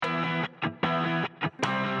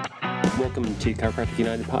Welcome to Chiropractic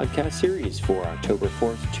United podcast series for October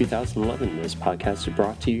 4th, 2011. This podcast is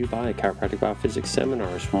brought to you by Chiropractic Biophysics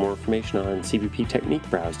Seminars. For more information on CBP technique,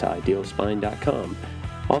 browse to idealspine.com.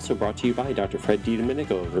 Also brought to you by Dr. Fred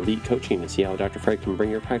DiDomenico of Elite Coaching. To see how Dr. Fred can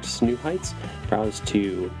bring your practice to new heights, browse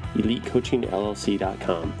to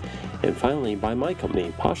elitecoachingllc.com. And finally, by my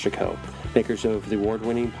company, PostureCo, makers of the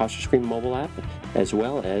award-winning Posture Screen mobile app, as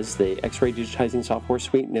well as the X-ray digitizing software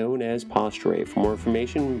suite known as Posture. For more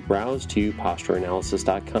information, browse to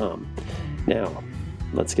postureanalysis.com. Now,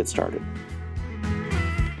 let's get started.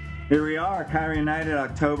 Here we are, Chiro United,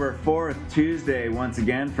 October 4th, Tuesday, once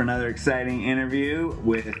again for another exciting interview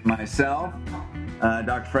with myself,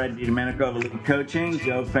 Dr. Fred DiDomenico of Elite Coaching,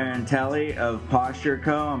 Joe Ferrantelli of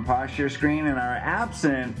PostureCo and Posture Screen, and our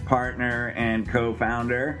absent partner and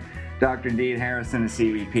co-founder, Dr. Deed Harrison of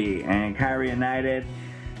CBP. And Chiro United,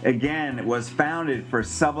 again, was founded for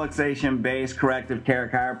subluxation-based corrective care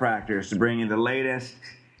chiropractors to bring you the latest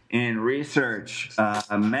in research,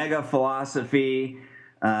 mega philosophy,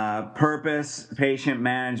 purpose, patient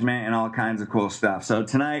management, and all kinds of cool stuff. So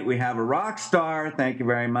tonight we have a rock star, thank you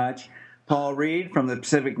very much, Paul Reed from the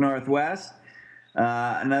Pacific Northwest,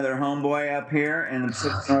 another homeboy up here in the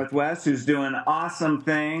Pacific Northwest who's doing awesome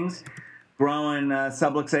things, growing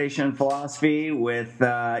subluxation philosophy with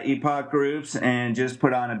EPOC groups, and just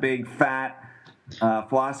put on a big fat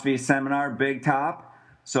philosophy seminar, BigTop.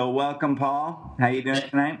 So welcome, Paul. How you doing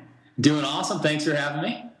tonight? Doing awesome. Thanks for having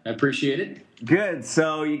me. I appreciate it. Good.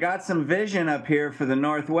 So you got some vision up here for the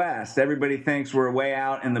Northwest. Everybody thinks we're way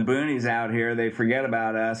out in the boonies out here. They forget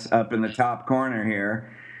about us up in the top corner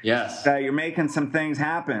here. Yes. You're making some things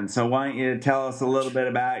happen. So why don't you tell us a little bit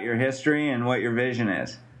about your history and what your vision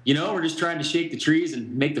is? You know, we're just trying to shake the trees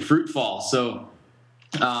and make the fruit fall. So,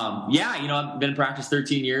 I've been in practice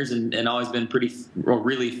 13 years and always been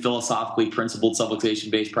really philosophically principled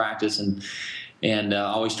subluxation-based practice and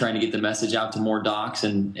always trying to get the message out to more docs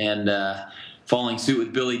and following suit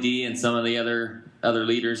with Billy D and some of the other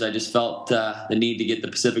leaders. I just felt the need to get the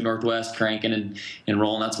Pacific Northwest cranking and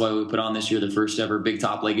rolling. That's why we put on this year the first ever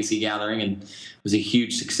BigTop Legacy Gathering, and it was a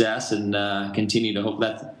huge success, and continue to hope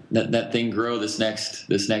that thing grow this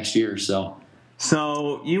next year.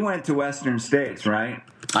 So you went to Western States, right?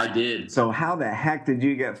 I did. So how the heck did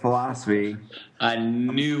you get philosophy? I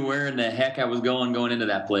knew where in the heck I was going into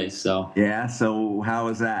that place. So yeah. So how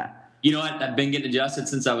was that? You know, I've been getting adjusted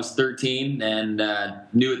since I was 13, and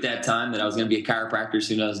knew at that time that I was going to be a chiropractor as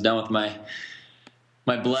soon as I was done with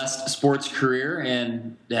my blessed sports career.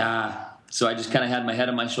 And so I just kind of had my head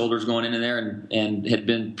on my shoulders going into there, and had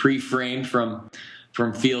been pre-framed from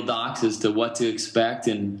field docs as to what to expect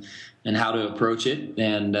and how to approach it.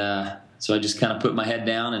 And so I just kind of put my head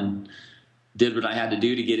down and did what I had to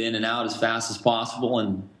do to get in and out as fast as possible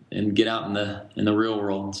and get out in the real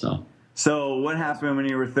world. So what happened when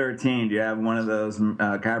you were 13? Do you have one of those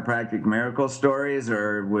chiropractic miracle stories,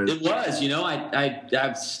 or was it was? You know, I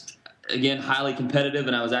was, again, highly competitive,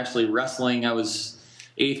 and I was actually wrestling. I was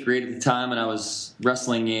 8th grade at the time, and I was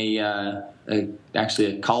wrestling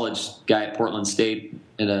actually a college guy at Portland State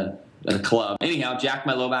at a club. Anyhow, jacked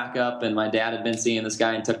my low back up, and my dad had been seeing this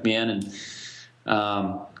guy and took me in and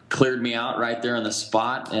cleared me out right there on the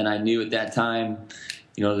spot. And I knew at that time,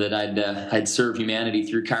 you know, that I'd served humanity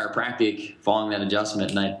through chiropractic following that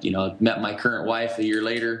adjustment. And I met my current wife a year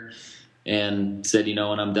later and said, you know,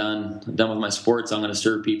 when I'm done with my sports, I'm going to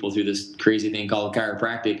serve people through this crazy thing called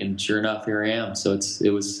chiropractic. And sure enough, here I am. So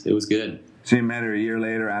it was good. So you met her a year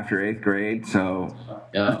later after 8th grade. So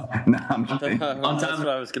yeah. No, that's what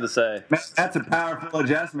I was going to say. That's a powerful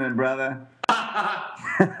adjustment, brother.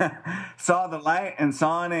 Saw the light and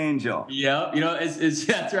saw an angel. Yeah, you know,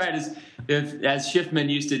 that's right. As Schiffman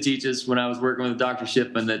used to teach us when I was working with Dr.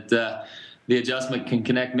 Schiffman, that the adjustment can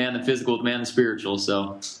connect man the physical with man the spiritual.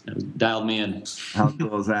 So it dialed me in. How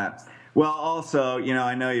cool is that? Well, also, you know,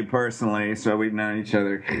 I know you personally, so we've known each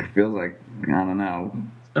other. It feels like, I don't know.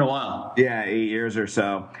 It's been a while. Yeah, 8 years or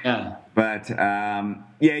so. Yeah. But,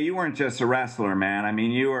 you weren't just a wrestler, man. I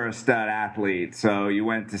mean, you were a stud athlete. So you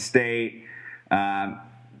went to state, so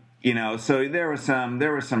there was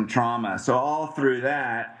some trauma. So all through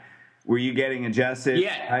that, were you getting adjusted?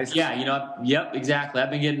 Yeah, yep, exactly. I've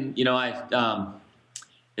been getting, I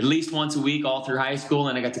at least once a week all through high school,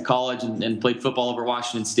 and I got to college and played football over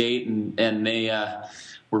Washington State, and they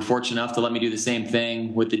were fortunate enough to let me do the same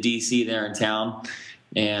thing with the DC there in town.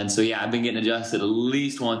 And so, yeah, I've been getting adjusted at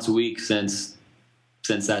least once a week since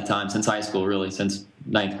that time, since high school, really, since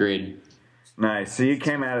 9th grade. Nice. So you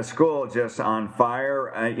came out of school just on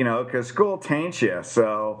fire, because school taints you.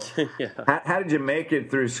 So yeah. How did you make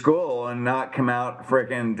it through school and not come out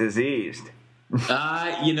freaking diseased?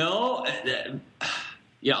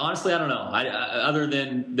 Honestly, I don't know. Other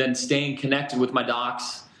than staying connected with my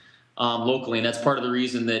docs locally, and that's part of the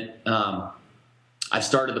reason that I've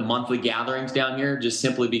started the monthly gatherings down here, just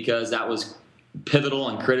simply because that was pivotal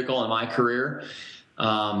and critical in my career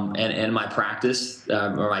and my practice,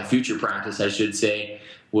 or my future practice, I should say,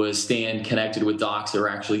 was staying connected with docs that were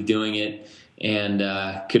actually doing it and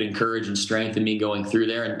could encourage and strengthen me going through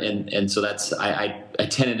there. And so I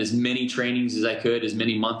attended as many trainings as I could, as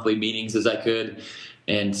many monthly meetings as I could,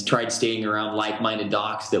 and tried staying around like-minded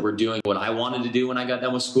docs that were doing what I wanted to do when I got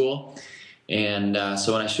done with school. And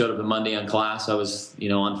so when I showed up on Monday on class, I was,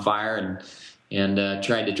 on fire and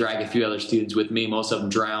tried to drag a few other students with me. Most of them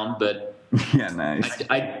drowned, but yeah, nice.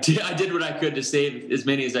 I did what I could to save as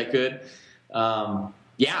many as I could. So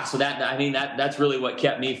that's really what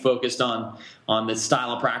kept me focused on the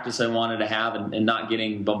style of practice I wanted to have, and not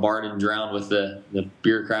getting bombarded and drowned with the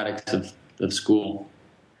bureaucratics of school.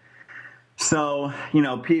 So,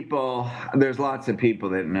 there's lots of people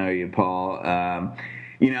that know you, Paul,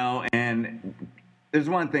 and there's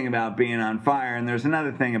one thing about being on fire, and there's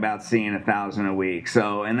another thing about seeing 1,000 a week.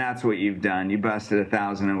 So, and that's what you've done. You busted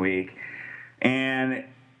 1,000 a week. And,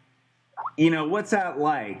 what's that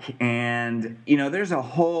like? And, there's a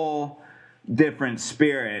whole different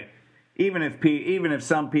spirit. Even if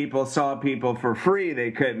some people saw people for free, they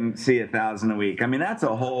couldn't see 1,000 a week. I mean, that's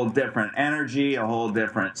a whole different energy, a whole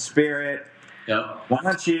different spirit. Yep. Why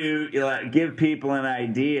don't you give people an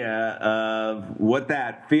idea of what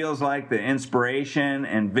that feels like, the inspiration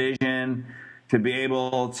and vision to be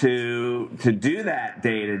able to do that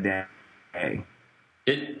day to day?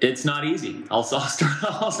 It's not easy. I'll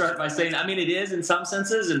start by saying, it is in some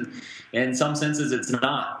senses, and in some senses it's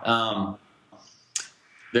not.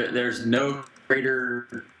 There's no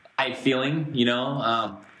greater feeling,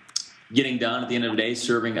 getting done at the end of the day,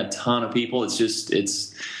 serving a ton of people.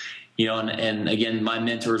 And again, my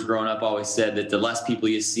mentors growing up always said that the less people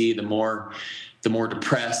you see, the more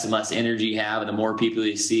depressed and less energy you have, and the more people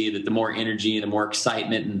you see, that the more energy and the more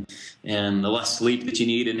excitement and the less sleep that you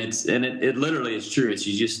need. And it literally is true. It's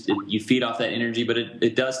you feed off that energy, but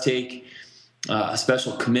it does take a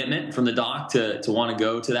special commitment from the doc to want to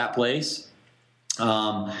go to that place.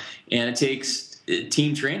 And it takes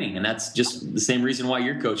team training, and that's just the same reason why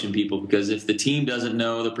you're coaching people, because if the team doesn't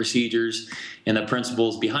know the procedures and the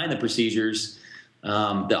principles behind the procedures,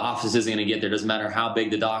 the office isn't going to get there. Doesn't matter how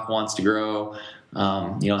big the doc wants to grow,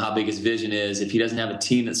 how big his vision is. If he doesn't have a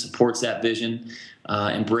team that supports that vision,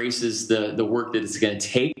 embraces the work that it's going to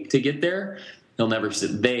take to get there, they will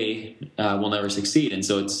never succeed. And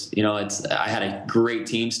so I had a great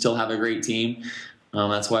team, still have a great team.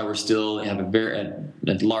 That's why we still have a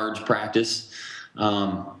large practice.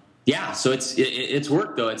 So it's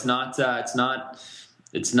work though. It's not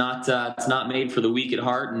made for the weak at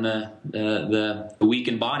heart and the weak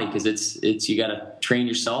in body, because you got to train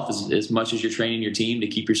yourself as much as you're training your team to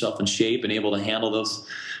keep yourself in shape and able to handle those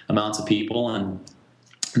amounts of people, and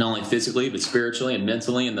not only physically but spiritually and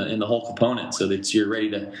mentally and the whole component, so that you're ready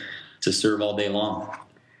to serve all day long.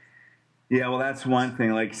 Yeah, well, that's one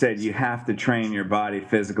thing. Like you said, you have to train your body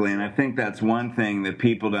physically, and I think that's one thing that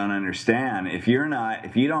people don't understand. If you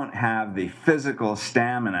don't have the physical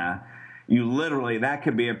stamina, that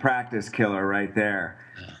could be a practice killer right there.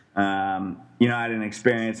 I had an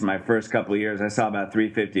experience in my first couple of years. I saw about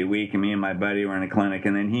 350 a week, and me and my buddy were in a clinic,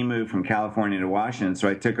 and then he moved from California to Washington, so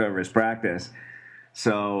I took over his practice.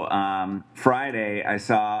 So Friday, I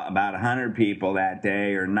saw about 100 people that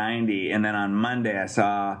day, or 90, and then on Monday, I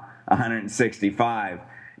saw 165,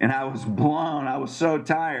 and I was blown. I was so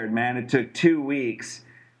tired, man. It took 2 weeks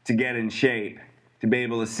to get in shape to be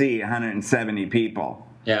able to see 170 people.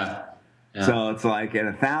 Yeah. So it's like at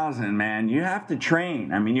 1,000, man, you have to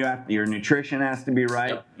train. I mean, your nutrition has to be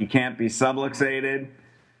right. Yep. You can't be subluxated.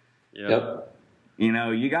 Yep.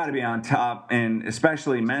 You got to be on top, and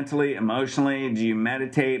especially mentally, emotionally. Do you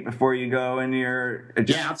meditate before you go into your?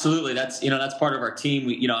 Yeah, absolutely. That's part of our team.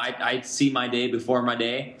 I see my day before my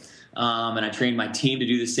day, and I train my team to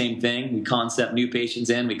do the same thing. We concept new patients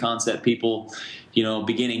in. We concept people,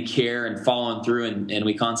 beginning care and following through, and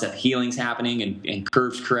we concept healings happening and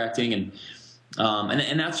curves correcting, and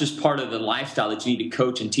that's just part of the lifestyle that you need to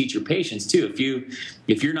coach and teach your patients too.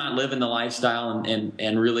 If you're not living the lifestyle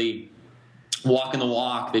and really walking the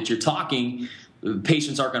walk that you're talking,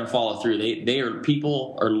 patients aren't going to follow through.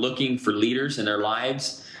 People are looking for leaders in their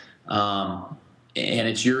lives, and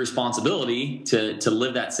it's your responsibility to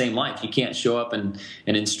live that same life. You can't show up and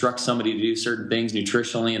instruct somebody to do certain things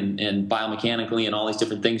nutritionally and biomechanically and all these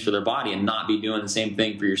different things for their body and not be doing the same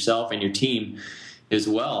thing for yourself and your team. as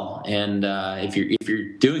well. And if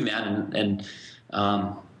you're doing that, and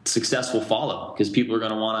success will follow, because people are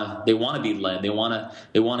going to want to be led. They want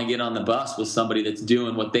to get on the bus with somebody that's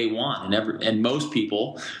doing what they want. And most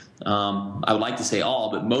people, I would like to say all,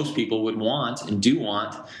 but most people would want and do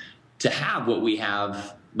want to have what we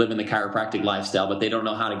have, living the chiropractic lifestyle, but they don't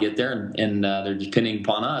know how to get there, and they're depending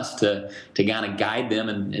upon us to kind of guide them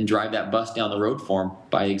and drive that bus down the road for them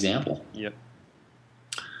by example. Yep.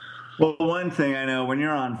 Well, one thing I know, when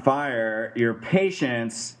you're on fire, your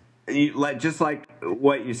patients, just like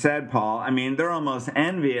what you said, Paul, I mean, they're almost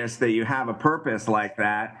envious that you have a purpose like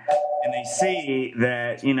that, and they see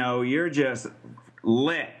that, you're just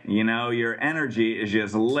lit, your energy is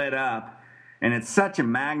just lit up, and it's such a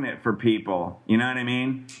magnet for people. You know what I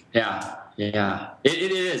mean? Yeah.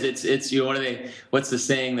 It is. It's what's the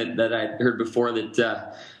saying that I heard before,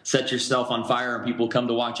 that set yourself on fire and people come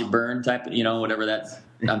to watch it burn type, whatever that's,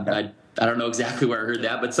 I don't know exactly where I heard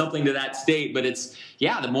that, but something to that state. But it's,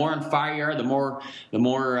 the more on fire you are, the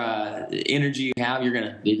more energy you have, you're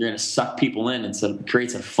gonna suck people in. It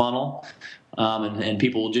creates a funnel, and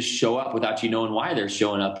people will just show up without you knowing why they're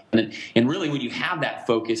showing up. And really, when you have that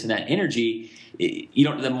focus and that energy,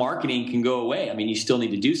 the marketing can go away. I mean, you still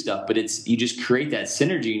need to do stuff, but you just create that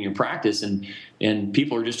synergy in your practice, and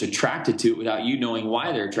people are just attracted to it without you knowing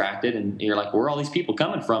why they're attracted. And you're like, where are all these people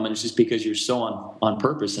coming from? And it's just because you're so on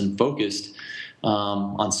purpose and focused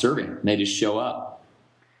on serving. And they just show up.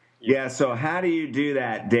 Yeah, so how do you do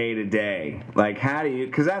that day to day? Like,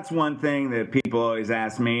 because that's one thing that people always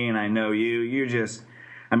ask me, and I know you're just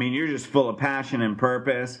full of passion and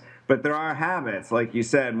purpose, but there are habits. Like you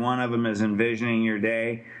said, one of them is envisioning your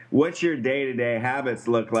day. What's your day-to-day habits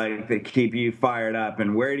look like that keep you fired up,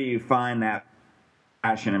 and where do you find that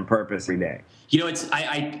passion and purpose every day? It's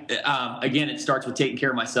again, it starts with taking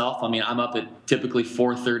care of myself. I mean, I'm up at typically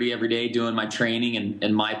 4:30 every day doing my training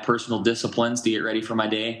and my personal disciplines to get ready for my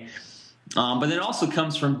day. But then it also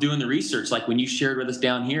comes from doing the research, like when you shared with us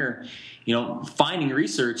down here, finding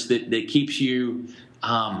research that keeps you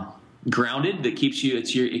grounded, that keeps you,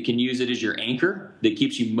 it can use it as your anchor, that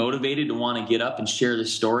keeps you motivated to want to get up and share the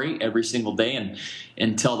story every single day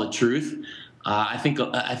and tell the truth. I think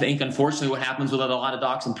unfortunately what happens with a lot of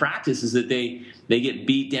docs in practice is that they get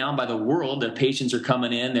beat down by the world. Their patients are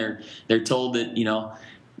coming in, they're told that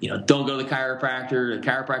don't go to the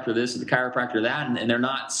chiropractor this, or the chiropractor that, and they're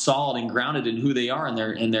not solid and grounded in who they are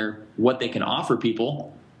and their what they can offer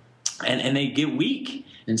people, and they get weak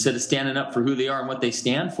instead of standing up for who they are and what they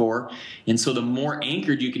stand for. And so the more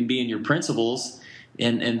anchored you can be in your principles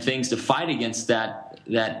and things to fight against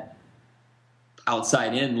that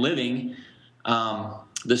outside in living,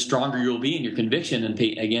 the stronger you'll be in your conviction. And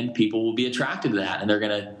again, people will be attracted to that, and they're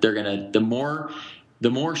gonna the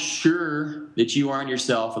more sure that you are in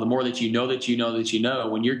yourself, or the more that you know,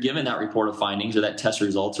 when you're given that report of findings or that test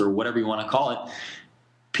results or whatever you want to call it,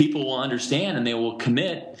 people will understand and they will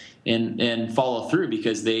commit and follow through,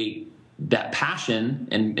 because that passion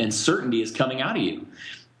and certainty is coming out of you.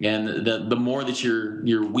 And the more that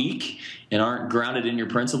you're weak and aren't grounded in your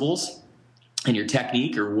principles and your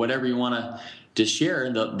technique or whatever you want to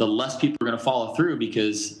share, the less people are going to follow through,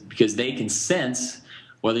 because they can sense,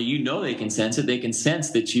 whether they can sense it, they can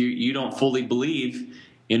sense that you don't fully believe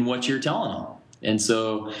in what you're telling them. And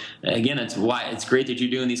so, again, it's why it's great that you're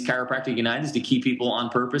doing these Chiropractic United, to keep people on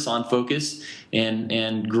purpose, on focus,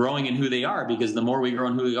 and growing in who they are. Because the more we grow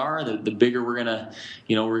in who we are, the bigger we're gonna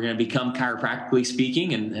become chiropractically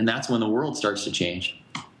speaking, and that's when the world starts to change.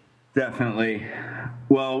 Definitely.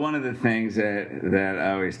 Well, one of the things that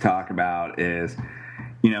I always talk about is,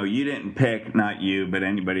 you didn't pick, not you, but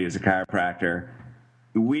anybody who's a chiropractor.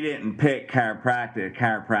 We didn't pick chiropractic.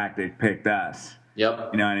 Chiropractic picked us. Yep.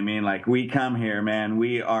 You know what I mean? Like, we come here, man,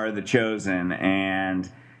 we are the chosen,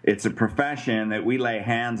 and it's a profession that we lay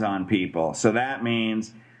hands on people. So that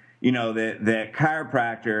means, that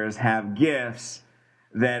chiropractors have gifts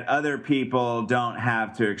that other people don't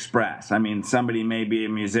have to express. I mean, somebody may be a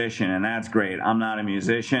musician, and that's great. I'm not a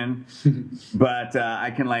musician, but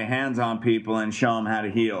I can lay hands on people and show them how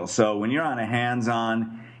to heal. So when you're on a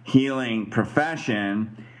hands-on healing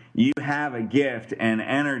profession, you have a gift and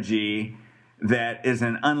energy that is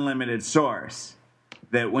an unlimited source.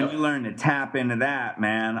 That when you learn to tap into that,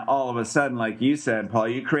 man, all of a sudden, like you said, Paul,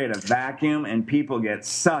 you create a vacuum and people get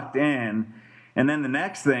sucked in. And then the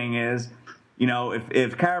next thing is,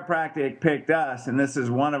 if chiropractic picked us, and this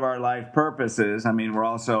is one of our life purposes, I mean, we're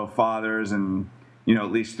also fathers, and,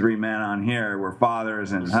 at least 3 men on here, we're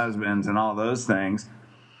fathers and husbands and all those things.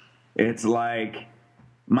 It's like,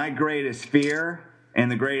 my greatest fear,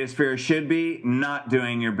 and the greatest fear should be, not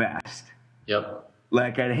doing your best. Yep.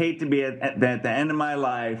 like I'd hate to be at the end of my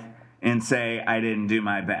life and say I didn't do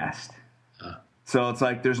my best. So it's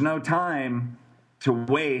like there's no time to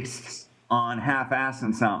waste on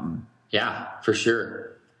half-assing something. Yeah, for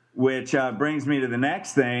sure. Which brings me to the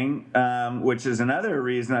next thing, which is another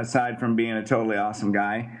reason, aside from being a totally awesome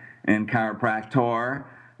guy and chiropractor,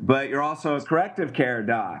 but you're also a corrective care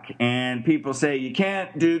doc. And people say you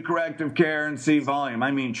can't do corrective care and see volume.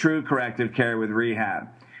 I mean true corrective care with rehab.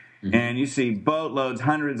 Mm-hmm. And you see boatloads,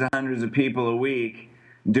 hundreds and hundreds of people a week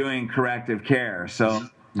doing corrective care. So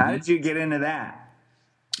how did you get into that?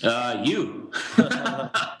 You.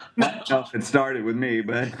 Well, it started with me,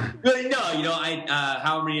 but really, no.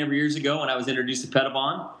 How many years ago when I was introduced to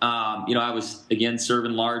Pedabon, I was again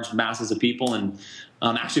serving large masses of people, and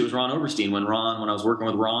actually it was Ron Oberstein when I was working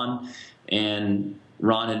with Ron, and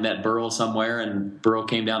Ron had met Burl somewhere, and Burl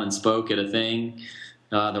came down and spoke at a thing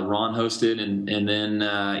that Ron hosted, and then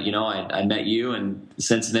I met you, and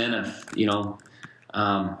since then I've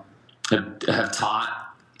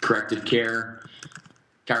taught corrective care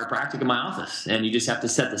chiropractic in my office, and you just have to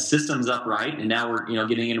set the systems up right. And now we're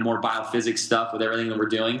getting into more biophysics stuff with everything that we're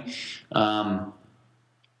doing,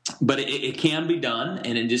 but it can be done,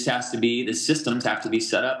 and it just has to be, the systems have to be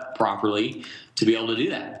set up properly to be able to do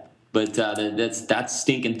that. But that's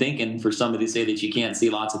stinking thinking for somebody to say that you can't see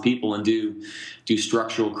lots of people and do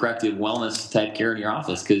structural corrective wellness type care in your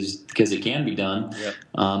office, because it can be done. Yep.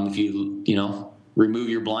 If you remove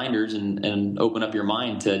your blinders and open up your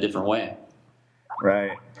mind to a different way.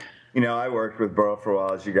 Right. I worked with Burl for a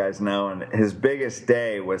while, as you guys know, and his biggest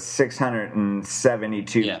day was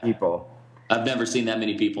 672 people. I've never seen that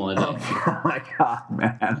many people in a day. Oh my God,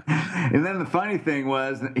 man. And then the funny thing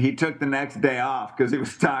was he took the next day off because he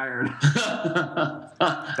was tired.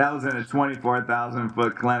 That was in a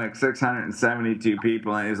 24,000-foot clinic, 672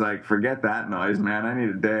 people, and he's like, forget that noise, man. I need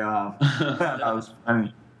a day off. That was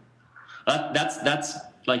funny. That's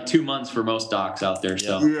like 2 months for most docs out there.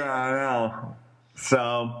 So yeah, I know.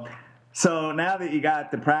 So now that you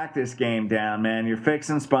got the practice game down, man, you're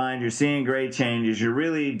fixing spines, you're seeing great changes, you're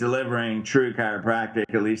really delivering true chiropractic,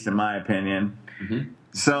 at least in my opinion. Mm-hmm.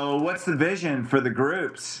 So what's the vision for the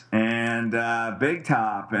groups and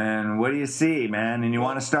BigTop, and what do you see, man? And you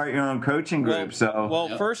want to start your own coaching group.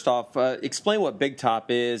 First off, explain what BigTop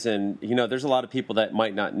is, and there's a lot of people that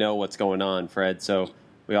might not know what's going on, Fred, so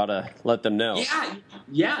we ought to let them know.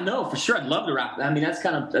 Yeah, no, for sure. I'd love to wrap. I mean,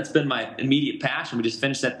 that's been my immediate passion. We just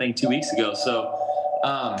finished that thing 2 weeks ago. So,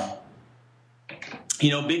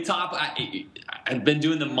 BigTop, I've been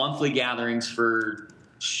doing the monthly gatherings for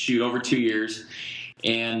over 2 years.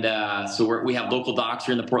 And so we have local docs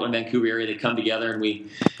here in the Portland, Vancouver area that come together, and we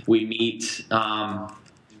meet.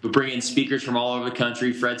 We bring in speakers from all over the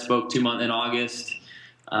country. Fred spoke 2 months in August.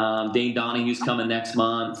 Dane Donahue's coming next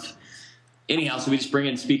month. Anyhow, so we just bring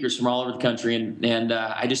in speakers from all over the country, and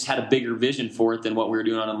I just had a bigger vision for it than what we were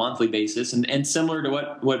doing on a monthly basis, and similar to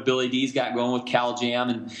what Billy D's got going with Cal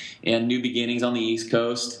Jam and New Beginnings on the East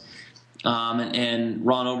Coast. And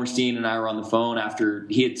Ron Oberstein and I were on the phone after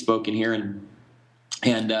he had spoken here,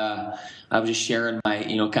 and I was just sharing my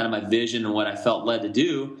kind of my vision and what I felt led to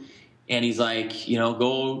do, and he's like,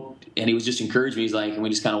 go. And he was just encouraging me. He's like, and we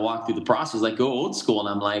just kind of walked through the process, like, go old school. And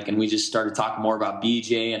I'm like, and we just started talking more about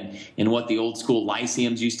BJ and what the old school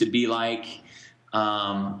lyceums used to be like.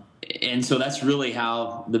 And so that's really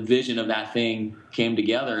how the vision of that thing came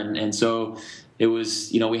together. And so it was,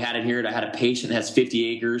 we had it here. I had a patient that has 50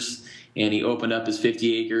 acres, and he opened up his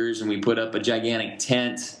 50 acres, and we put up a gigantic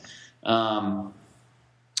tent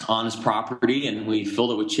on his property, and we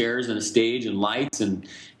filled it with chairs and a stage and lights and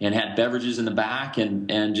had beverages in the back,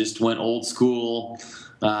 and just went old school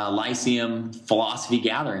Lyceum philosophy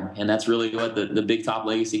gathering. And that's really what the BigTop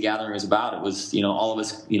Legacy Gathering is about. It was, all of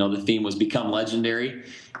us, the theme was Become Legendary,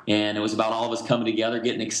 and it was about all of us coming together,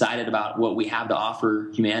 getting excited about what we have to offer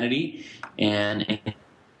humanity, and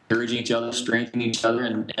encouraging each other, strengthening each other,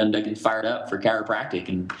 and getting fired up for chiropractic.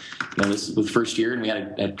 And this was the first year, and we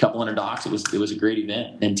had a couple hundred docs. It was a great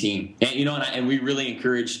event and team. And and we really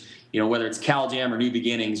encourage, whether it's Cal Jam or New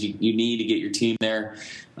Beginnings, you need to get your team there.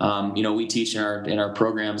 We teach in our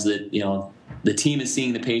programs that the team is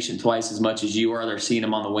seeing the patient twice as much as you are. They're seeing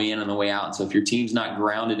them on the way in and the way out. And so if your team's not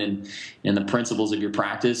grounded in the principles of your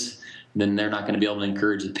practice, then they're not going to be able to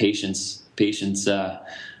encourage the patients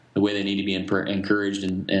the way they need to be encouraged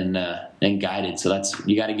and guided. So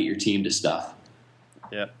you got to get your team to stuff.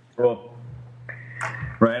 Yeah. Cool.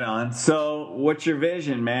 Right on. So what's your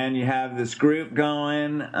vision, man? You have this group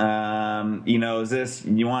going. Is this,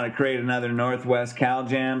 you want to create another Northwest Cal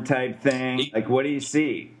Jam type thing? Like, what do you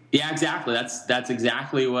see? Yeah, exactly. That's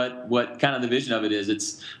exactly what kind of the vision of it is.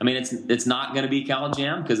 It's not going to be College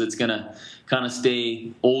Jam because it's going to kind of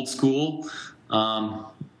stay old school.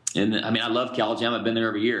 And I love College Jam. I've been there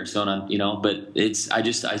every year. So, but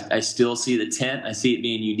I still see the tent. I see it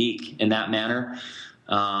being unique in that manner.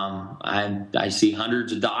 I see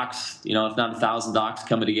hundreds of docs, if not 1,000 docs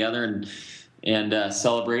coming together and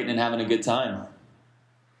celebrating and having a good time.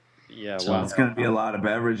 Yeah, wow. It's going to be a lot of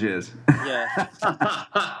beverages. Yeah.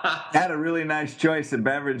 Had a really nice choice of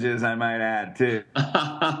beverages, I might add, too.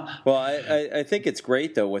 Well, I think it's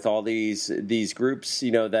great, though, with all these groups,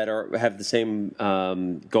 that have the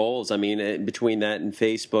same goals. I mean, between that and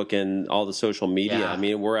Facebook and all the social media, Yeah. I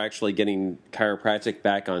mean, we're actually getting chiropractic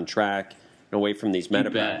back on track and away from these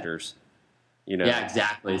medipractors. Yeah,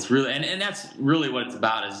 exactly. It's really, and that's really what it's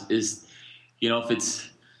about is if it's,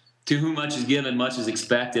 to whom much is given, much is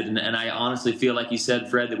expected. And I honestly feel like you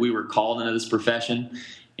said, Fred, that we were called into this profession.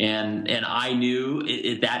 And I knew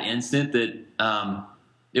at that instant that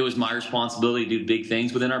it was my responsibility to do big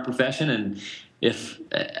things within our profession. And if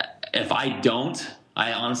I don't,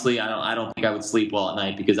 I don't think I would sleep well at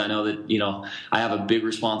night, because I know that, I have a big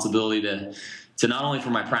responsibility to not only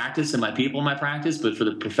for my practice and my people in my practice, but for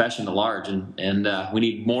the profession at large. And we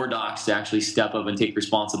need more docs to actually step up and take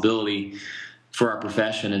responsibility for our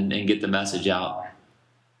profession and get the message out.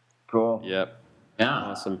 Cool. Yep. Yeah.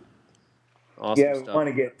 Awesome yeah, stuff. We want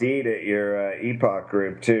to get Deed at your EPOC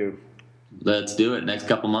group too. Let's do it next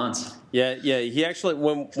couple months. Yeah. He actually,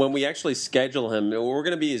 when we actually schedule him, we're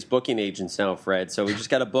going to be his booking agents now, Fred. So we just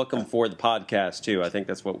got to book him for the podcast too. I think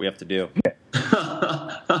that's what we have to do.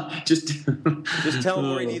 Just tell him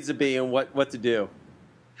where he needs to be and what to do.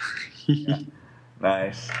 Yeah.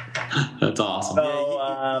 Nice. That's awesome.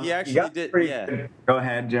 So, he actually did. Yeah. Go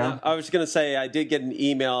ahead, Joe. I was going to say, I did get an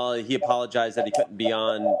email. He apologized that he couldn't be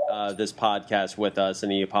on this podcast with us,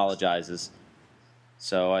 and he apologizes.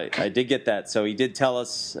 So I did get that. So he did tell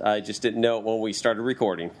us. I just didn't know it when we started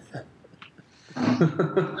recording.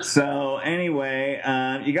 So anyway,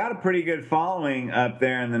 you got a pretty good following up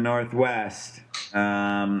there in the Northwest.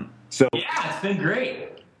 Yeah, it's been great.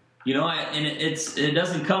 And it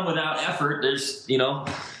doesn't come without effort. There's,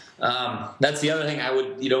 that's the other thing I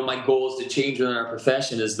would, my goal is to change within our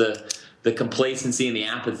profession is the complacency and the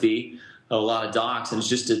apathy of a lot of docs. And it's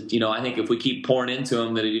just I think if we keep pouring into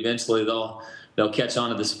them, that eventually they'll catch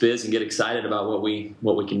on to the spiz and get excited about what we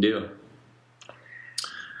can do.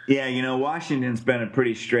 Yeah, Washington's been a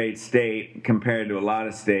pretty straight state compared to a lot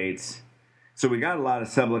of states. So we got a lot of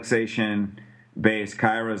subluxation-based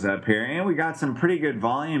chiros up here, and we got some pretty good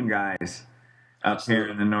volume guys up here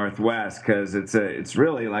in the Northwest, because it's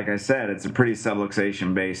really, like I said, it's a pretty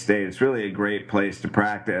subluxation-based state. It's really a great place to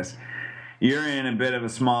practice. You're in a bit of a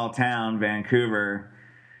small town, Vancouver.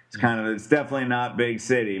 It's definitely not big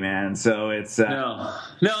city, man. So it's no,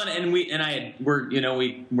 we're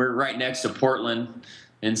right next to Portland.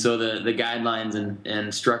 And so the guidelines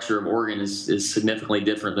and structure of Oregon is significantly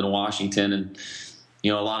different than Washington. And,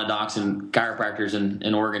 a lot of docs and chiropractors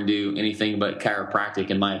in Oregon do anything but chiropractic,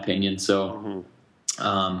 in my opinion. So,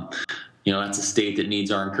 that's a state that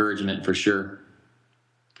needs our encouragement for sure.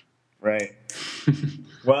 Right.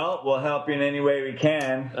 Well, we'll help you in any way we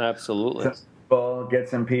can. Absolutely. We'll get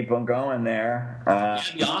some people going there.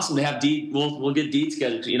 It'd be awesome to have Deed. We'll get Deed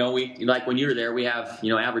scheduled. We, like when you were there, we have,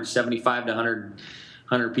 average 75 to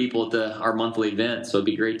 100 people at our monthly event. So it'd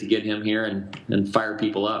be great to get him here and fire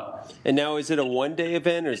people up. And now, is it a 1-day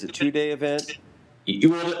event or is it a 2-day event?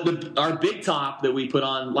 Well, our BigTop that we put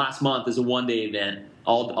on last month is a 1-day event,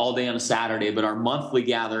 all day on a Saturday. But our monthly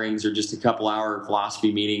gatherings are just a couple-hour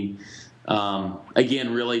philosophy meeting.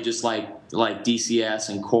 Again, really just like DCS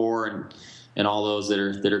and CORE and all those that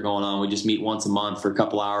are going on. We just meet once a month for a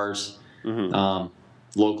couple hours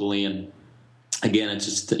locally. And again, it's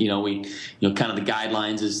just, kind of the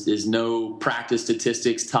guidelines is no practice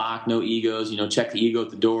statistics talk, no egos, check the ego at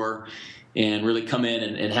the door and really come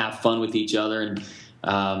in and have fun with each other. And,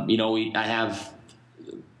 I have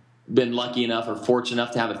been lucky enough or fortunate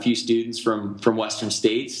enough to have a few students from Western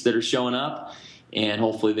states that are showing up, and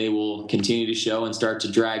hopefully they will continue to show and start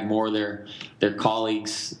to drag more of their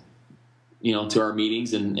colleagues to our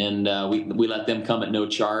meetings, and we let them come at no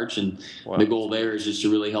charge. And wow. The goal there is just to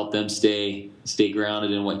really help them stay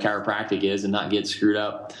grounded in what chiropractic is and not get screwed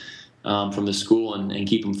up from the school, and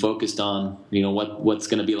keep them focused on what's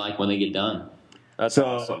going to be like when they get done. That's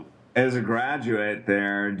awesome. As a graduate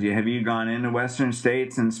there, have you gone into Western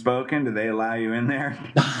states and spoken? Do they allow you in there?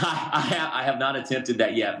 I have not attempted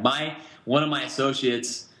that yet. One of my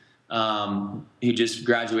associates who just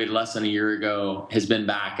graduated less than a year ago, has been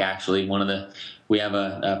back. Actually, we have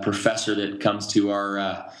a professor that comes to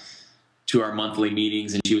our monthly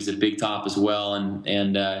meetings, and she was at BigTop as well,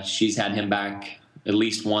 and she's had him back at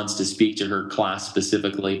least once to speak to her class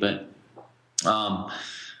specifically. But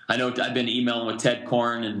I know I've been emailing with Ted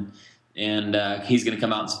Korn, and he's going to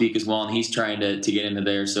come out and speak as well, and he's trying to get into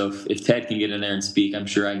there. So if Ted can get in there and speak, I'm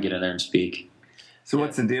sure I can get in there and speak. So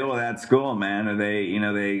what's the deal with that school, man? Are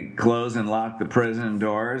they close and lock the prison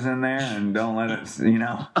doors in there and don't let it,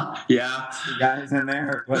 yeah, guys in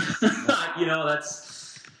there?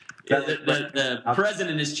 That's the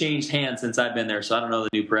president has changed hands since I've been there, so I don't know the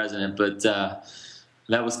new president, but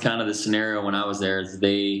that was kind of the scenario when I was there.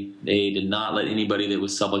 They did not let anybody that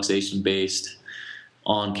was subluxation based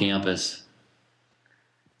on campus.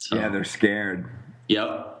 So, yeah, they're scared.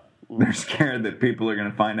 Yep. They're scared that people are going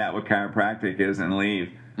to find out what chiropractic is and leave.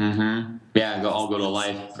 Mm-hmm. Yeah, I'll go to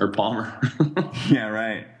Life or Palmer. Yeah,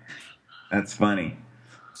 right. That's funny.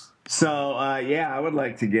 So, I would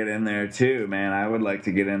like to get in there too, man. I would like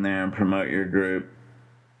to get in there and promote your group.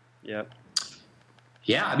 Yep.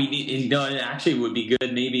 Yeah, I mean, it actually would be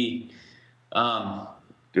good maybe.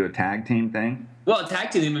 Do a tag team thing? Well, a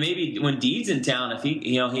tag team, maybe when Deed's in town, if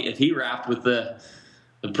he rapped with the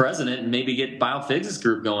president and maybe get BioFigs'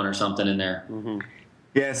 group going or something in there. Mm-hmm.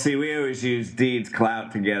 Yeah, see, we always use Deed's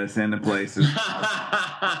clout to get us into places.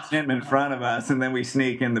 Him in front of us, and then we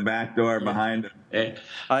sneak in the back door behind him. Hey,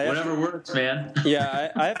 whatever works, man.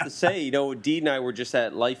 Yeah, I have to say, Deed and I were just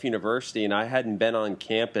at Life University, and I hadn't been on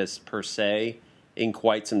campus per se in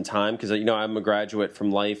quite some time because, I'm a graduate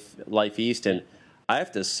from Life East, and I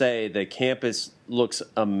have to say the campus looks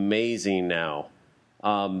amazing now.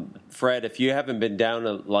 Fred, if you haven't been down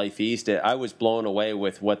to Life East, I was blown away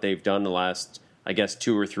with what they've done the last, I guess,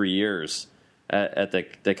 2 or 3 years at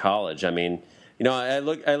the college. I mean, I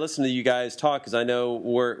listen to you guys talk because I know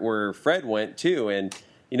where Fred went too, and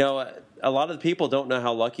a lot of the people don't know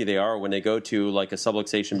how lucky they are when they go to like a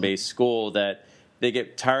subluxation-based school that they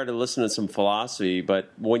get tired of listening to some philosophy.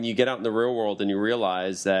 But when you get out in the real world and you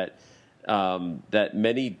realize that that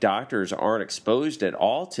many doctors aren't exposed at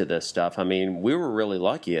all to this stuff. I mean, we were really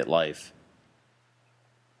lucky at Life.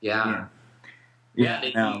 Yeah. You had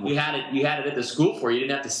it at the school for you. You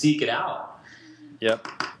didn't have to seek it out. Yep.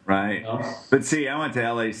 Right. But see, I went to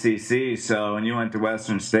LACC, and you went to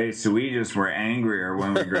Western State, so we just were angrier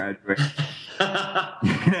when we graduated. You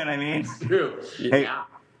know what I mean? It's true. Hey,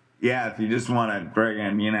 yeah, if you just want to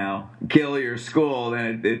friggin', kill your school,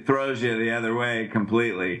 then it throws you the other way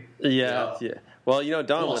completely. Yeah. Well,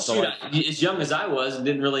 Don went to Life. As young as I was and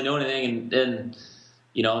didn't really know anything and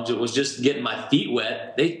was just getting my feet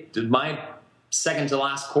wet. My second to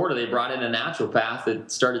last quarter, they brought in a naturopath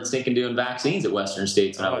that started thinking doing vaccines at Western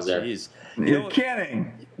States when I was there. You're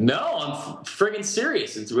kidding. No, I'm friggin'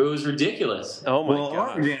 serious. It was ridiculous. Oh, my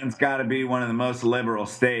God. Oregon's got to be one of the most liberal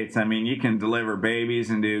states. I mean, you can deliver babies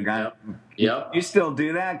and do... Yep. You still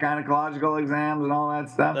do that? Gynecological exams and all that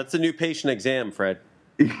stuff? That's a new patient exam, Fred.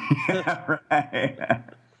 Yeah, right.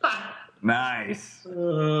 Nice.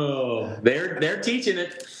 Oh, they're teaching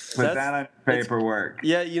it. Put that on paperwork.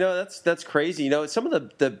 Yeah, that's crazy. Some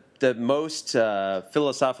of the most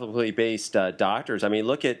philosophically based doctors. I mean,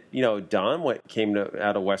 look at Don came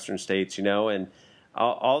out of Western States, and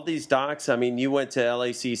all these docs. I mean, you went to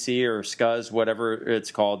LACC or SCUS, whatever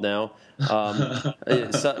it's called now. Well,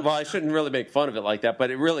 I shouldn't really make fun of it like that,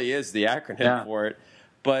 but it really is the acronym for it.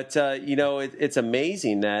 But, it's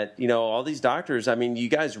amazing that, all these doctors, I mean, you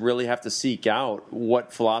guys really have to seek out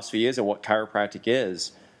what philosophy is and what chiropractic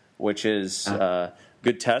is, which is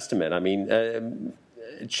good testament. I mean,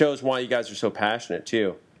 it shows why you guys are so passionate,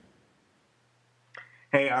 too.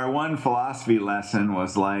 Hey, our one philosophy lesson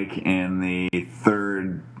was like in the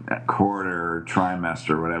third quarter or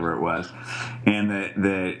trimester, whatever it was. And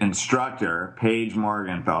the instructor, Paige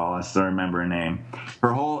Morgenthau, I still remember her name,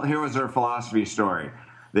 here was her philosophy story.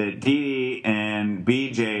 That Dee and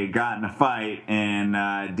BJ got in a fight,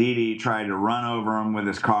 and Dee tried to run over him with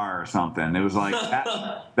his car or something. It was like,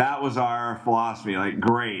 that was our philosophy, like,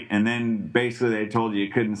 great. And then basically they told you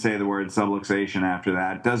couldn't say the word subluxation after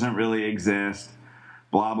that. It doesn't really exist,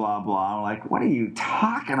 blah, blah, blah. I'm like, what are you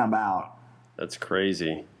talking about? That's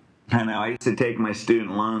crazy. I know. I used to take my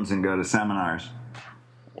student loans and go to seminars.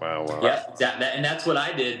 Wow. Yeah, and that's what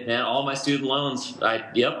I did, man. All my student loans, I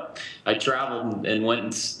traveled and went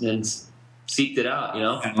and seeked it out,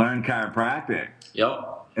 And learned chiropractic.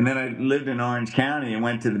 Yep. And then I lived in Orange County and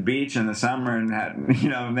went to the beach in the summer and had,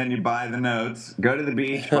 and then you buy the notes, go to the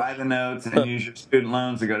beach, buy the notes, and use your student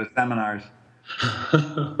loans to go to seminars.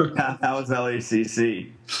 That was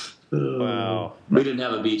LACC. Wow. We didn't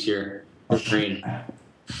have a beach here. It's green.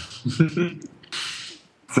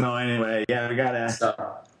 So anyway, yeah, we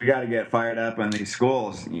gotta get fired up on these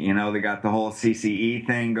schools. You know, they got the whole CCE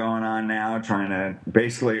thing going on now, trying to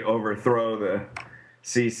basically overthrow the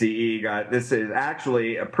CCE. This is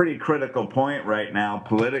actually a pretty critical point right now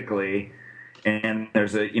politically. And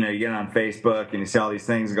there's you get on Facebook and you see all these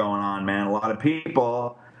things going on, man. A lot of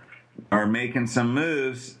people are making some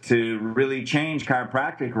moves to really change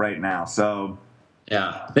chiropractic right now. So,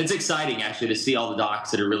 yeah, it's exciting actually to see all the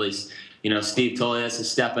docs that are really, Steve Tullius is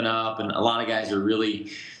stepping up, and a lot of guys are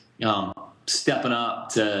really stepping up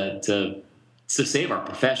to save our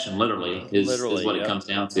profession. Literally is what it comes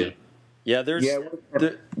down to. Yeah, we're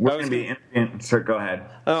going to be so go ahead.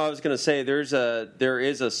 Oh, I was going to say there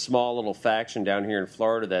is a small little faction down here in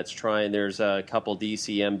Florida that's trying. There's a couple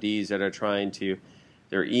DCMDs that are trying to.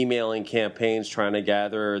 They're emailing campaigns trying to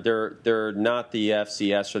gather. They're not the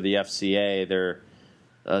FCS or the FCA. They're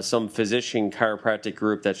some physician chiropractic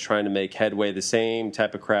group that's trying to make headway. The same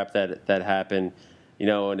type of crap that happened,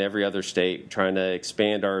 in every other state, trying to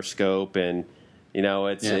expand our scope. And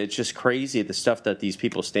it's just crazy the stuff that these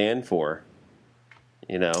people stand for.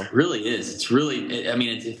 It really is. It's really. I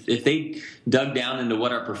mean, if they dug down into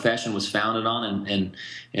what our profession was founded on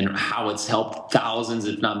and how it's helped thousands,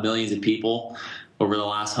 if not millions, of people over the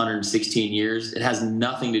last 116 years, it has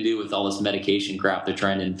nothing to do with all this medication crap they're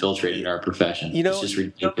trying to infiltrate into our profession. It's just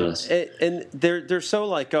ridiculous. And they're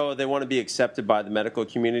so they want to be accepted by the medical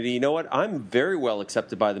community. You know what? I'm very well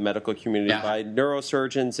accepted by the medical community, by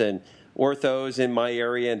neurosurgeons and orthos in my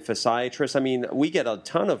area and physiatrists. I mean, we get a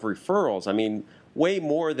ton of referrals. I mean, way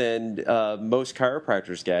more than most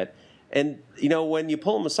chiropractors get. And, when you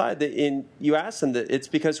pull them aside and you ask them that it's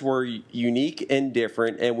because we're unique and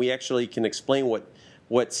different, and we actually can explain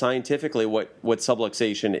what scientifically what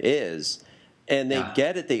subluxation is. And they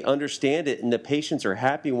get it, they understand it, and the patients are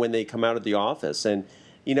happy when they come out of the office. And,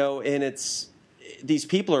 and it's these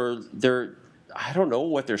people I don't know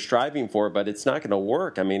what they're striving for, but it's not going to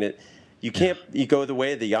work. I mean, you go the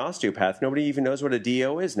way of the osteopath. Nobody even knows what a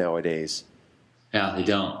DO is nowadays. Yeah, they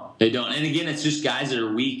don't. And again, it's just guys that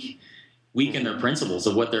are weak in their principles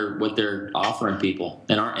of what they're offering people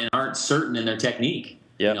and aren't certain in their technique.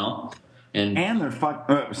 Yeah. And they're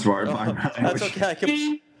sorry. That's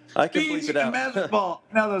okay. I can bleep it out. Miserable.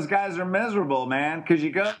 Those guys are miserable, man. Because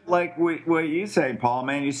you go like what you say, Paul.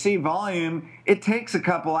 Man, you see volume. It takes a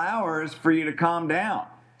couple hours for you to calm down.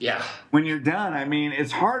 Yeah. When you're done, I mean,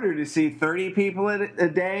 it's harder to see 30 people a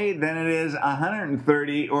day than it is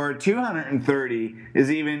 130, or 230 is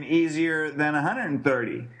even easier than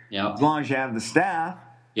 130. Yep. As long as you have the staff.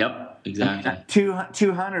 Yep, exactly.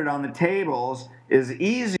 200 on the tables is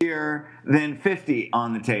easier than 50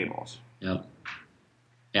 on the tables. Yep.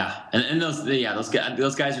 Yeah, and those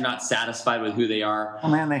guys are not satisfied with who they are. Oh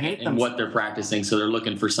man, they hate them and what they're practicing, so they're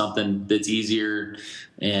looking for something that's easier.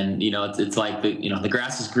 And it's like the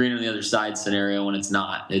grass is greener on the other side scenario when it's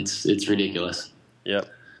not. It's ridiculous. Yep.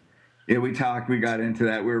 Yeah, we got into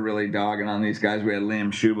that. We were really dogging on these guys. We had Liam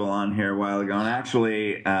Schubel on here a while ago, and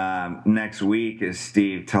actually next week is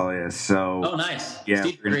Steve Tullius. So nice. Yeah,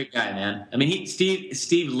 Steve's a great guy, man. I mean,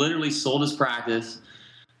 Steve literally sold his practice.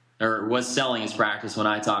 Or was selling his practice when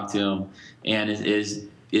I talked to him, and is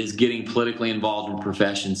getting politically involved in the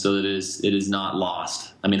profession so that it is not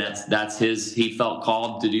lost. I mean, that's his. He felt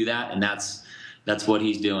called to do that, and that's what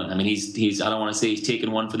he's doing. I mean, he's. I don't want to say he's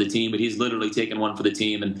taking one for the team, but he's literally taking one for the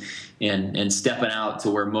team and stepping out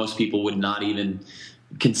to where most people would not even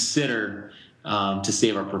consider to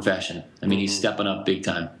save our profession. I mean, he's stepping up big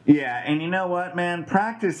time. Yeah, and you know what, man?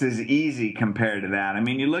 Practice is easy compared to that. I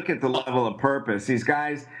mean, you look at the level of purpose. These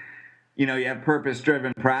guys. You have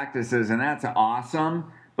purpose-driven practices, and that's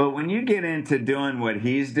awesome. But when you get into doing what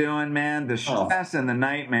he's doing, man, the stress and the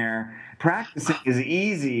nightmare, practicing is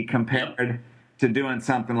easy compared to doing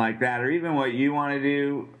something like that, or even what you want to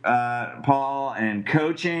do, Paul, and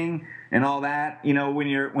coaching and all that. When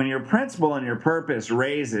your principle and your purpose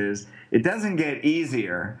raises, it doesn't get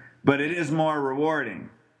easier, but it is more rewarding.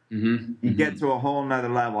 Mm-hmm. You get to a whole nother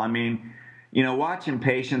level. I mean, watching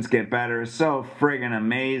patients get better is so friggin'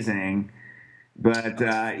 amazing. But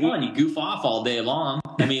you goof off all day long.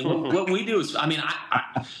 I mean, what we do is, I mean,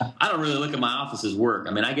 I don't really look at my office as work.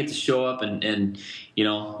 I mean, I get to show up and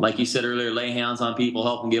like you said earlier, lay hands on people,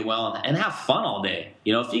 help them get well, and have fun all day.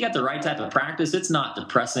 If you got the right type of practice, it's not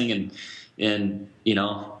depressing and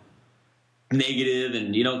negative,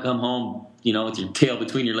 and you don't come home, with your tail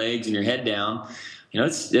between your legs and your head down.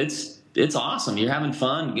 It's awesome. You're having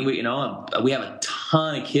fun. We have a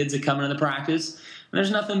ton of kids that come into the practice.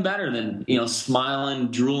 there's nothing better than, smiling,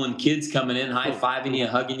 drooling kids coming in, high-fiving you,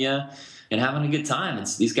 hugging you, and having a good time.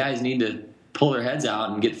 These guys need to pull their heads out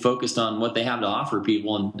and get focused on what they have to offer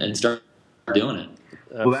people and start doing it.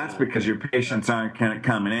 Well, that's because your patients aren't kind of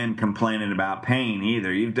coming in complaining about pain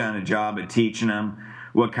either. You've done a job at teaching them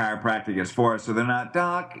what chiropractic is for, so they're not,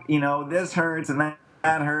 doc, this hurts and that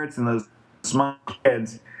hurts, and those small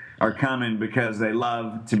kids are coming because they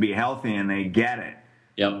love to be healthy and they get it.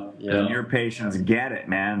 Yep. And your patients get it,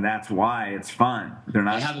 man. That's why it's fun. They're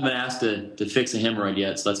not. I haven't been asked to fix a hemorrhoid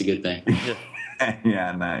yet, so that's a good thing.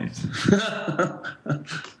 Yeah, nice.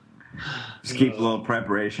 Just keep a little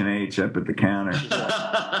preparation H up at the counter.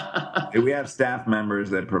 We have staff members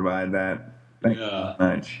that provide that. Thank you so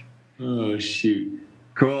much. Oh, shoot.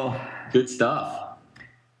 Cool. Good stuff.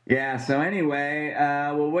 Yeah, so anyway,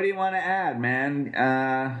 well, what do you want to add, man?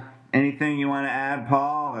 Anything you want to add,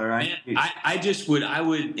 Paul? Or I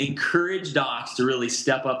would encourage docs to really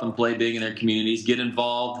step up and play big in their communities, get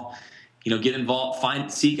involved,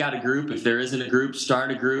 seek out a group. If there isn't a group, start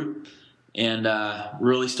a group, and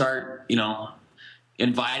really start,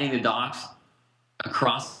 inviting the docs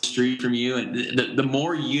across the street from you. And the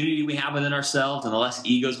more unity we have within ourselves and the less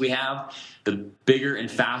egos we have, the bigger and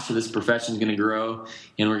faster this profession is going to grow,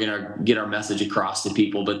 and we're going to get our message across to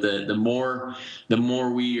people. But the more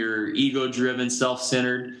we are ego-driven,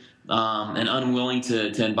 self-centered, and unwilling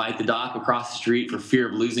to invite the doc across the street for fear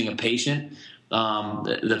of losing a patient,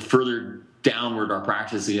 the further downward our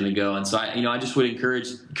practice is going to go. And so I just would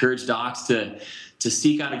encourage docs to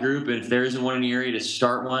seek out a group, and if there isn't one in the area, to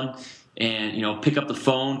start one. And pick up the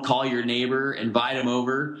phone, call your neighbor, invite them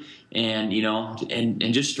over, and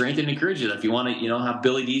and just strengthen and encourage it. If you want to have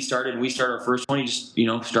Billy D started and we start our first one, you just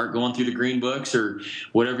start going through the green books or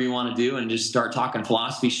whatever you want to do, and just start talking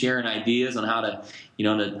philosophy, sharing ideas on how to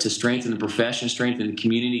to strengthen the profession, strengthen the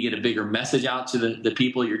community, get a bigger message out to the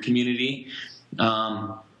people of your community.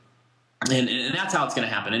 And that's how it's going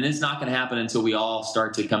to happen. And it's not going to happen until we all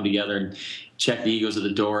start to come together and check the egos at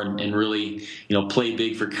the door and really, play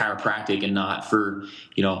big for chiropractic and not for,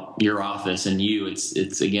 your office and you.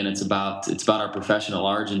 It's about our profession at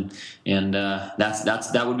large. And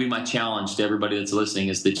that would be my challenge to everybody that's listening,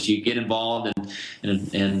 is that you get involved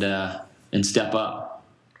and step up.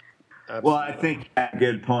 Absolutely. Well, I think that's a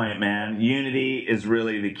good point, man. Unity is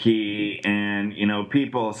really the key. And,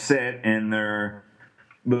 people sit in their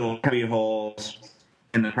little cubby holes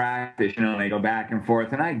in the practice, and they go back and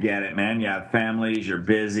forth, and I get it, man. You have families, you're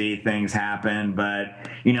busy, things happen, but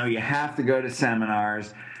you have to go to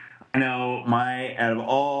seminars. I know out of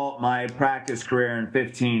all my practice career in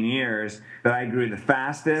 15 years, that I grew the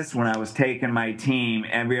fastest when I was taking my team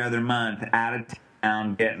every other month out of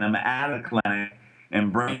town, getting them out of the clinic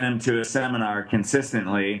and bringing them to a seminar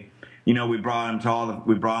consistently. We brought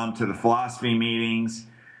them to the philosophy meetings.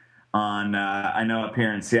 I know up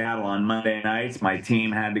here in Seattle on Monday nights, my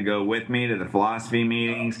team had to go with me to the philosophy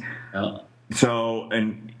meetings. Oh. So,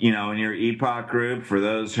 in your EPOC group, for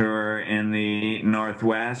those who are in the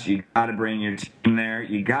Northwest, you got to bring your team there.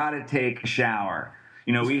 You got to take a shower.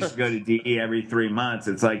 We used to go to DE every 3 months.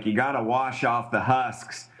 It's like you got to wash off the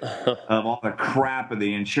husks of all the crap of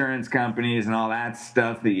the insurance companies and all that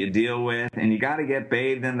stuff that you deal with, and you got to get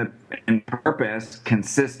bathed in purpose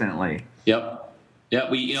consistently. Yep. Yeah,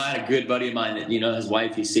 I had a good buddy of mine that, his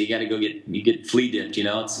wife, he said, you get flea dipped, you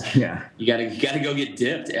got to go get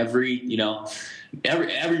dipped every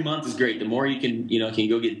month is great. The more you can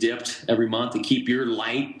go get dipped every month to keep your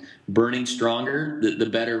light burning stronger, the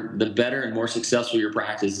better and more successful your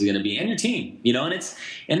practice is going to be, and your team,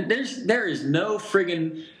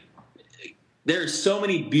 there are so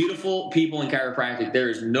many beautiful people in chiropractic. There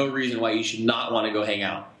is no reason why you should not want to go hang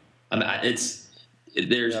out.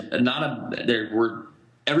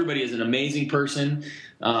 Everybody is an amazing person.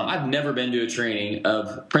 I've never been to a training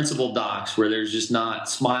of principal docs where there's just not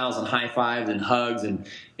smiles and high fives and hugs and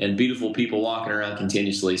beautiful people walking around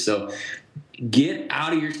continuously. So get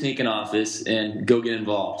out of your stinking office and go get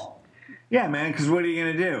involved. Yeah, man, because what are you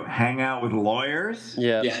going to do? Hang out with lawyers?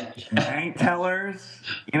 Yeah. Bank tellers?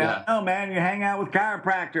 No, man, you hang out with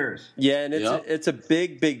chiropractors. Yeah, and it's a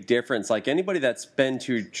big difference. Like anybody that's been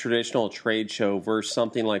to a traditional trade show versus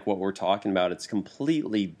something like what we're talking about, it's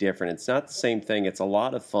completely different. It's not the same thing. It's a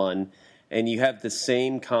lot of fun, and you have the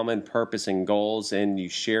same common purpose and goals, and you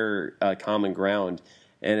share common ground.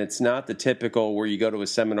 And it's not the typical where you go to a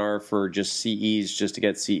seminar for just CEs just to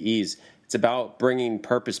get CEs. It's about bringing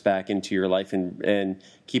purpose back into your life and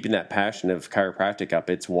keeping that passion of chiropractic up.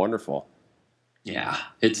 It's wonderful. Yeah,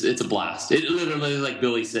 it's a blast. It literally, like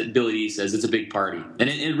Billy D says, it's a big party. And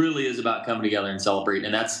it really is about coming together and celebrating.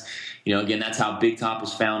 And that's, again, that's how BigTop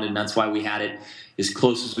was founded. And that's why we had it, as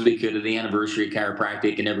close as we could to the anniversary of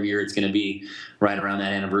chiropractic, and every year it's going to be right around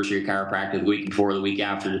that anniversary of chiropractic, the week before, the week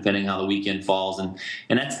after, depending how the weekend falls, and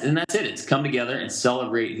that's it. It's come together and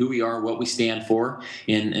celebrate who we are, what we stand for,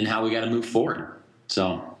 and how we got to move forward.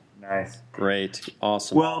 So nice, great,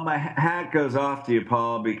 awesome. Well, my hat goes off to you,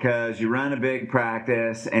 Paul, because you run a big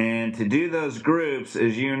practice, and to do those groups,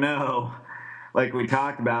 as you know, like we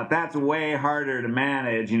talked about, that's way harder to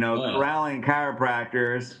manage. Corralling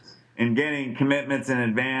chiropractors and getting commitments in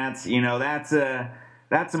advance, that's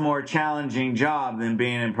a more challenging job than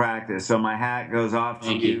being in practice. So my hat goes off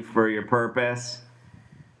to you for your purpose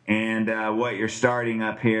and what you're starting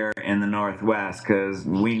up here in the Northwest, because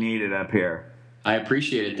we need it up here. I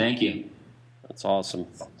appreciate it. Thank you. That's awesome.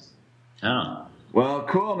 Oh. Well,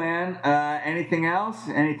 cool, man. Anything else?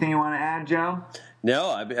 Anything you want to add, Joe?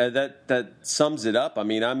 No, that sums it up. I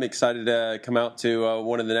mean, I'm excited to come out to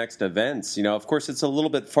one of the next events. Of course, it's a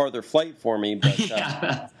little bit farther flight for me, but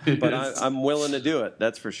yeah, but I'm willing to do it.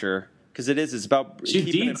 That's for sure. Because it's about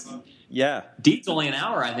keeping it. Yeah, Deed's only an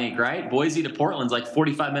hour, I think, right? Boise to Portland's like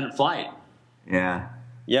 45-minute flight. Yeah.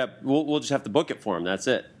 Yeah, we'll just have to book it for him. That's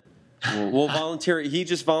it. We'll volunteer. He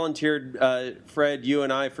just volunteered, Fred, you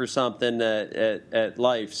and I, for something at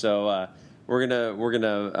Life. So. We're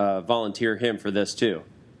gonna volunteer him for this too.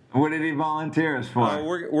 What did he volunteer us for?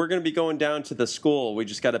 We're gonna be going down to the school. We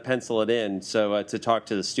just got to pencil it in to talk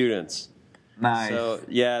to the students. Nice.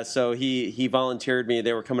 So he volunteered me.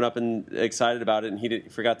 They were coming up and excited about it, and he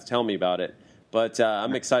forgot to tell me about it. But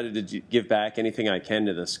I'm excited to give back anything I can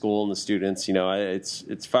to the school and the students.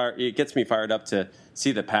 It gets me fired up to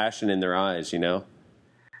see the passion in their eyes.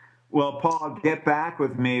 Well, Paul, get back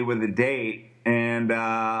with me with a date. And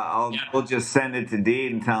we'll just send it to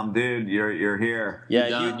Deed and tell him, dude, you're here.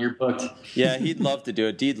 Yeah, you're booked. Yeah, he'd love to do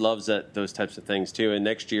it. Deed loves those types of things too. And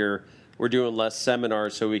next year we're doing less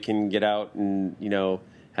seminars so we can get out and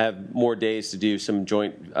have more days to do some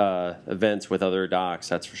joint events with other docs.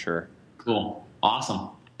 That's for sure. Cool, awesome.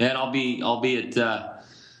 And I'll be at.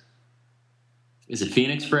 Is it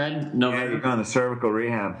Phoenix, Fred? November. Yeah, you're going to cervical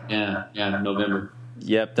rehab. Yeah, November.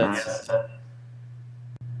 Yep, that's.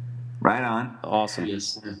 Right on. Awesome.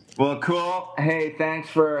 Yes. Well, cool. Hey, thanks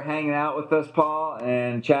for hanging out with us, Paul,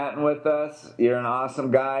 and chatting with us. You're an awesome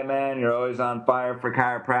guy, man. You're always on fire for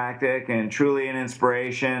chiropractic and truly an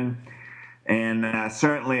inspiration and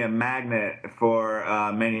certainly a magnet for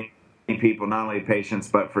many people, not only patients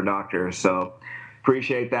but for doctors. So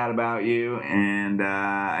appreciate that about you. And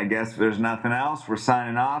I guess if there's nothing else, we're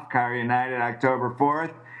signing off. Chiro United, October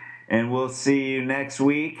 4th. And we'll see you next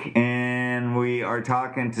week. And we are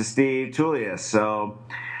talking to Steve Tullius. So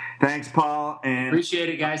thanks, Paul. And appreciate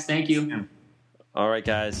it, guys. Thank you. All right,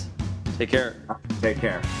 guys. Take care. Take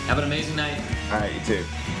care. Have an amazing night. All right, you too.